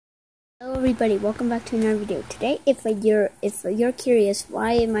Hello everybody, welcome back to another video. Today, if you're curious,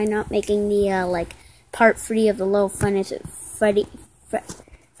 why am I not making the part 3 of the little fun? Is it Freddy's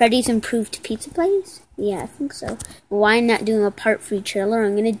Improved Pizza Place? Yeah, I think so. Why not doing a part 3 trailer?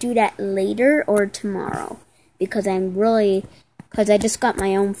 I'm gonna do that later or tomorrow because I just got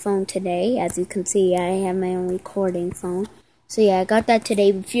my own phone today. As you can see, I have my own recording phone. So yeah, I got that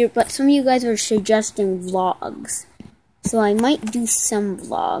today. But some of you guys are suggesting vlogs. So I might do some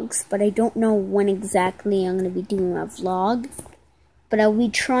vlogs, but I don't know when exactly I'm going to be doing a vlog. But I'll be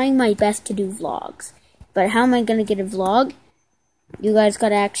trying my best to do vlogs. But how am I going to get a vlog? You guys got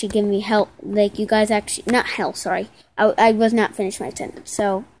to actually give me help. Like, you guys actually, not help, sorry. I was not finished my sentence.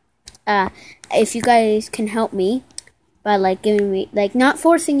 So, if you guys can help me by, giving me, not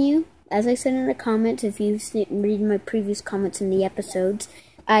forcing you. As I said in the comments, if you've read my previous comments in the episodes,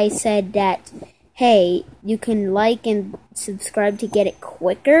 I said that, hey, you can like and subscribe to get it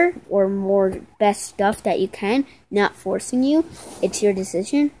quicker or more best stuff that you can. Not forcing you. It's your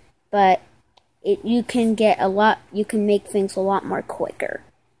decision. But you can make things a lot more quicker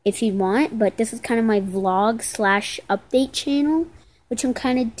if you want. But this is kind of my vlog / update channel, which I'm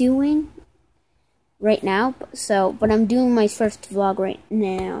kind of doing right now. But I'm doing my first vlog right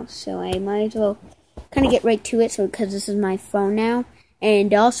now. So I might as well kind of get right to it. So because this is my phone now.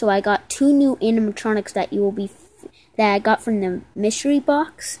 And also, I got 2 new animatronics that I got from the mystery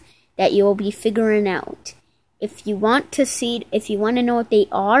box that you will be figuring out. If you want to know what they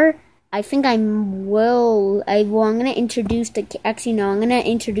are, I think I'm gonna introduce I'm gonna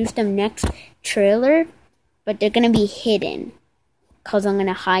introduce them next trailer, but they're gonna be hidden, cause I'm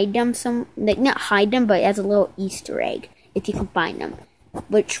gonna hide them not hide them, but as a little Easter egg if you can find them.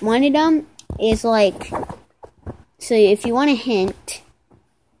 Which one of them is so if you want a hint,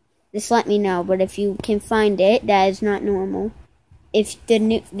 just let me know, but if you can find it, that is not normal. If the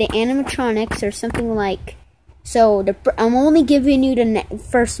animatronics are something like, I'm only giving you the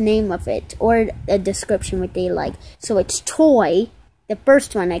first name of it, or a description what they like. So it's toy. The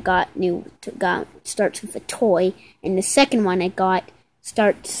first one I got starts with a toy, and the second one I got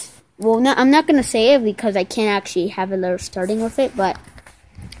starts, I'm not gonna say it because I can't actually have a letter starting with it, but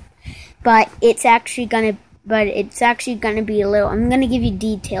it's actually gonna be a little, I'm gonna give you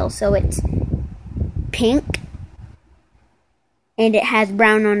details. So it's pink and it has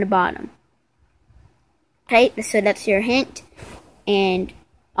brown on the bottom. Okay, so that's your hint and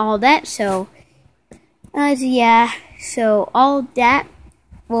all that. So yeah, so all that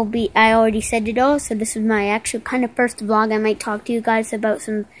will be, I already said it all. So this is my actual kind of first vlog. I might talk to you guys about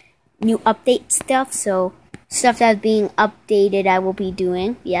some new update stuff. So stuff that's being updated I will be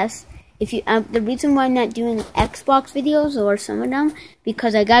doing, yes. If you the reason why I'm not doing Xbox videos or some of them,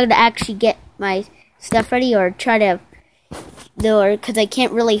 because I gotta actually get my stuff ready or because I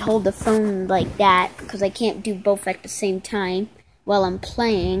can't really hold the phone like that because I can't do both at the same time while I'm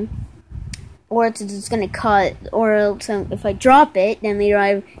playing, or it's just gonna cut, or else if I drop it, then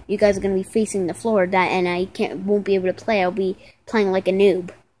later you guys are gonna be facing the floor and I won't be able to play. I'll be playing like a noob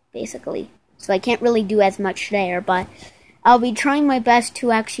basically, so I can't really do as much there, but I'll be trying my best to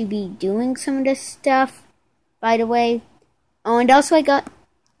actually be doing some of this stuff, by the way. Oh, and also I got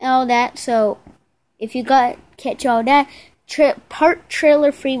all that, so if you catch all that, part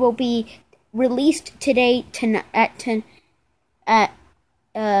trailer 3 will be released today I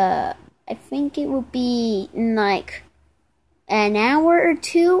think it will be in an hour or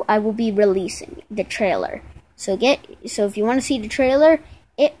 2, I will be releasing the trailer. So if you want to see the trailer,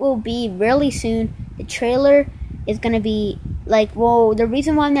 it will be really soon. The trailer is gonna be the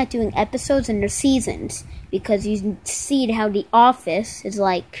reason why I'm not doing episodes and the seasons, because you see how The Office is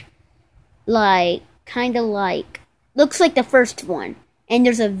looks like the first one, and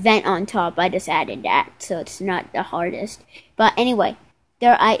there's a vent on top. I just added that, so it's not the hardest. But anyway,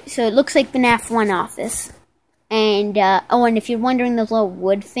 so it looks like the FNAF 1 office, and and if you're wondering, those little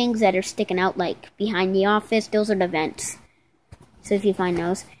wood things that are sticking out behind the office, those are the vents. So if you find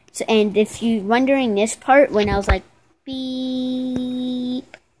those. So, and if you're wondering this part, when I was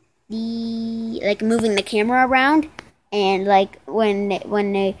beep, moving the camera around, and when that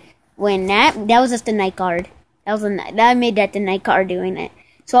was just the night guard. I made that the night guard doing it.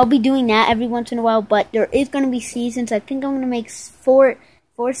 So I'll be doing that every once in a while, but there is going to be seasons. I think I'm going to make 4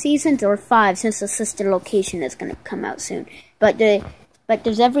 seasons or 5, since the sister location is going to come out soon. But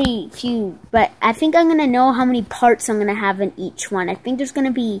there's every few, but I think I'm going to know how many parts I'm going to have in each one. I think there's going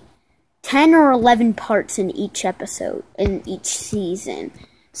to be 10 or 11 parts in each episode, in each season.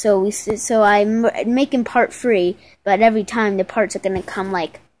 So I'm making part 3, but every time the parts are going to come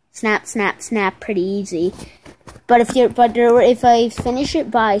snap, snap, snap, pretty easy. But if I finish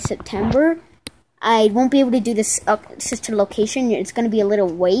it by September, I won't be able to do this sister location. It's gonna be a little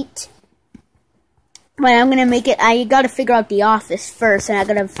wait. But I'm gonna make it. I gotta figure out the office first, and I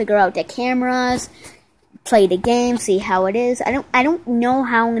gotta figure out the cameras, play the game, see how it is. I don't know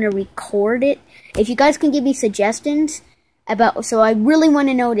how I'm gonna record it. If you guys can give me suggestions about, so I really want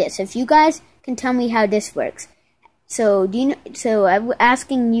to know this. If you guys can tell me how this works. So so I'm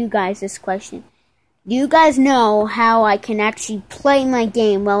asking you guys this question. Do you guys know how I can actually play my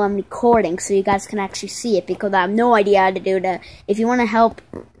game while I'm recording, so you guys can actually see it? Because I have no idea how to do that. If you want to help,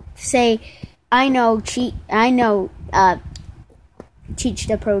 say, I know Cheech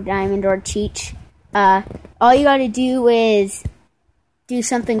the Pro Diamond or Cheech. All you gotta do is do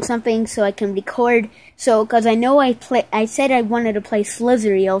something so I can record. So, cause I know I said I wanted to play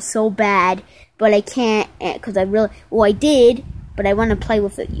Slizerio so bad, but I can't, cause I did, but I want to play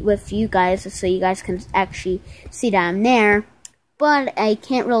with you guys, so you guys can actually see that I'm there. But I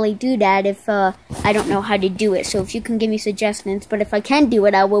can't really do that if I don't know how to do it. So if you can give me suggestions, but if I can do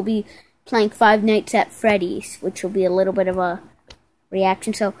it, I will be playing Five Nights at Freddy's, which will be a little bit of a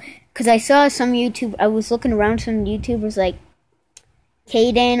reaction. So, cause I saw I was looking around, some YouTubers like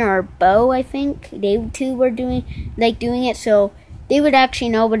Kaden or Bo, I think they too were doing it, so they would actually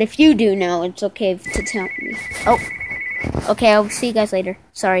know. But if you do know, it's okay to tell me. Oh, okay, I'll see you guys later.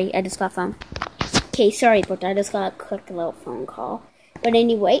 Sorry, I just got phone. Okay, sorry, but I just got a quick little phone call. But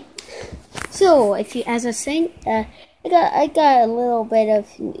anyway, so as I was saying, I got a little bit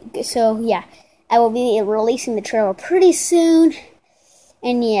of, so yeah, I will be releasing the trailer pretty soon,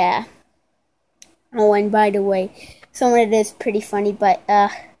 and yeah. Oh, and by the way, some of it is pretty funny, but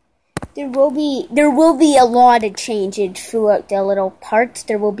there will be a lot of changes throughout the little parts.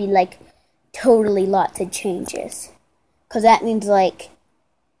 There will be like totally lots of changes, cause that means like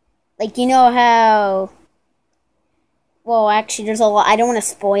you know how. Well, actually, there's a lot. I don't want to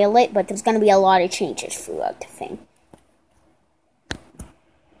spoil it, but there's gonna be a lot of changes throughout the thing.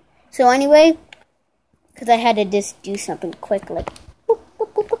 So anyway, cause I had to just do something quick, like.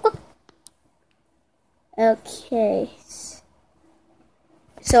 Okay, so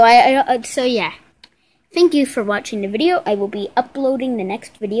so yeah, thank you for watching the video. I will be uploading the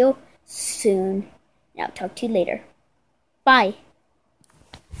next video soon. Now, talk to you later. Bye.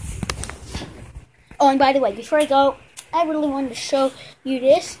 Oh, and by the way, before I go, I really wanted to show you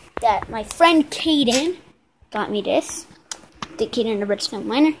this, that my friend Kaden got me this. The Kaden the Redstone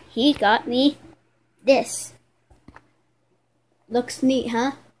Miner, he got me this. Looks neat,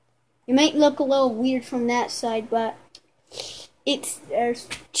 huh? It might look a little weird from that side, but there's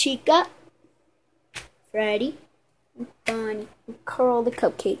Chica, Freddy, and Bonnie, and Carl the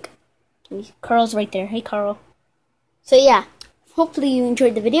Cupcake. Carl's right there. Hey, Carl. So yeah, hopefully you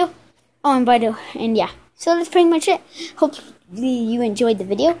enjoyed the video. Oh, and yeah, so that's pretty much it. Hopefully you enjoyed the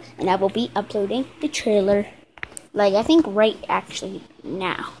video, and I will be uploading the trailer, like I think right actually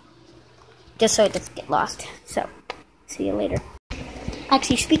now, just so it doesn't get lost. So, see you later.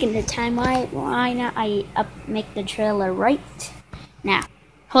 Actually, speaking of the time, why not I make the trailer right now?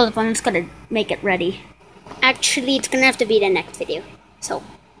 Hold up, I'm just gonna make it ready. Actually, it's gonna have to be the next video. So,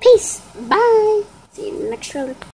 peace, bye. See you in the next trailer.